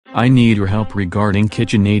I need your help regarding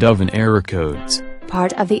KitchenAid oven error codes.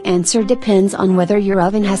 Part of the answer depends on whether your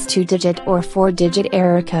oven has 2-digit or 4-digit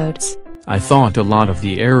error codes. I thought a lot of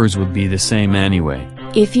the errors would be the same anyway.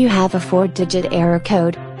 If you have a 4-digit error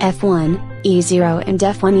code, F1, E0 and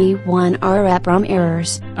F1E1 are EEPROM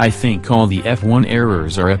errors. I think all the F1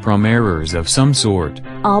 errors are EEPROM errors of some sort.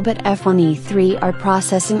 All but F1E3 are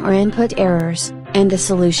processing or input errors, and the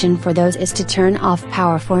solution for those is to turn off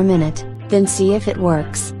power for a minute, then see if it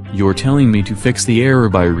works. You're telling me to fix the error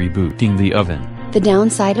by rebooting the oven. The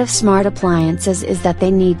downside of smart appliances is that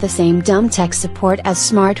they need the same dumb tech support as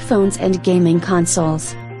smartphones and gaming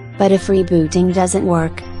consoles. But if rebooting doesn't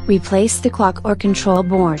work, replace the clock or control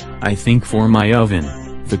board. I think for my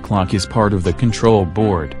oven, the clock is part of the control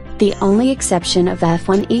board. The only exception of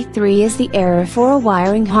F1E3 is the error for a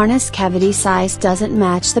wiring harness cavity size doesn't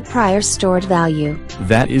match the prior stored value.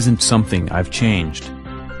 That isn't something I've changed.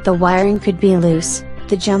 The wiring could be loose,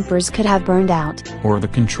 the jumpers could have burned out, or the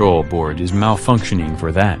control board is malfunctioning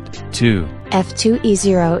for that, too.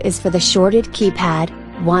 F2E0 is for the shorted keypad,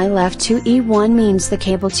 while F2E1 means the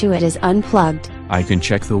cable to it is unplugged. I can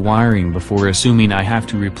check the wiring before assuming I have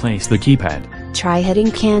to replace the keypad. Try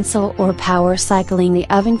hitting cancel or power cycling the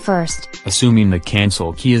oven first. Assuming the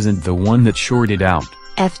cancel key isn't the one that shorted out.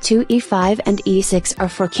 F2E5 and E6 are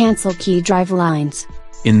for cancel key drive lines.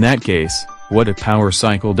 In that case, what a power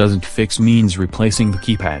cycle doesn't fix means replacing the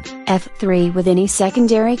keypad. F3 with any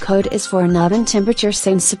secondary code is for an oven temperature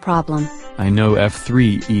sense problem. I know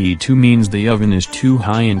F3E2 means the oven is too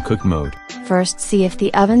high in cook mode. First see if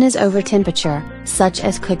the oven is over temperature, such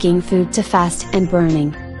as cooking food too fast and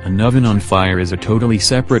burning. An oven on fire is a totally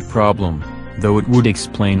separate problem, though it would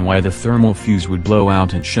explain why the thermal fuse would blow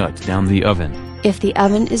out and shut down the oven. If the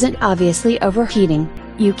oven isn't obviously overheating,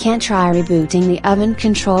 you can try rebooting the oven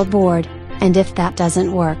control board, and if that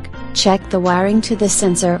doesn't work, check the wiring to the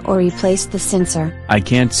sensor or replace the sensor. I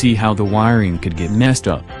can't see how the wiring could get messed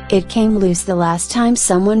up. It came loose the last time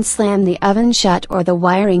someone slammed the oven shut or the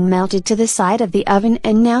wiring melted to the side of the oven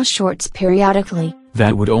and now shorts periodically.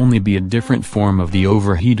 That would only be a different form of the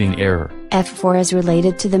overheating error. F4 is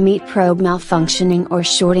related to the meat probe malfunctioning or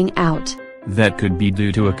shorting out. That could be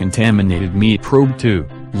due to a contaminated meat probe too,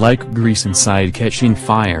 like grease inside catching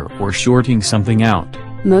fire or shorting something out.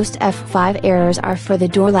 Most F5 errors are for the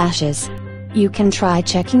door latches. You can try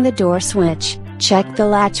checking the door switch, check the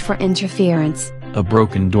latch for interference. A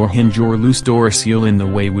broken door hinge or loose door seal in the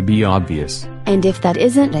way would be obvious. And if that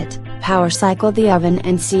isn't it, power cycle the oven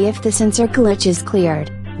and see if the sensor glitch is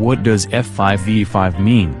cleared. What does F5E5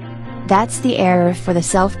 mean? That's the error for the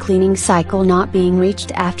self-cleaning cycle not being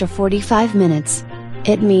reached after 45 minutes.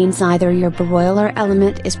 It means either your broiler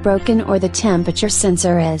element is broken or the temperature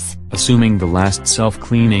sensor is. Assuming the last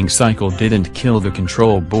self-cleaning cycle didn't kill the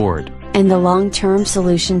control board. And the long-term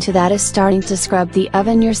solution to that is starting to scrub the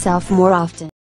oven yourself more often.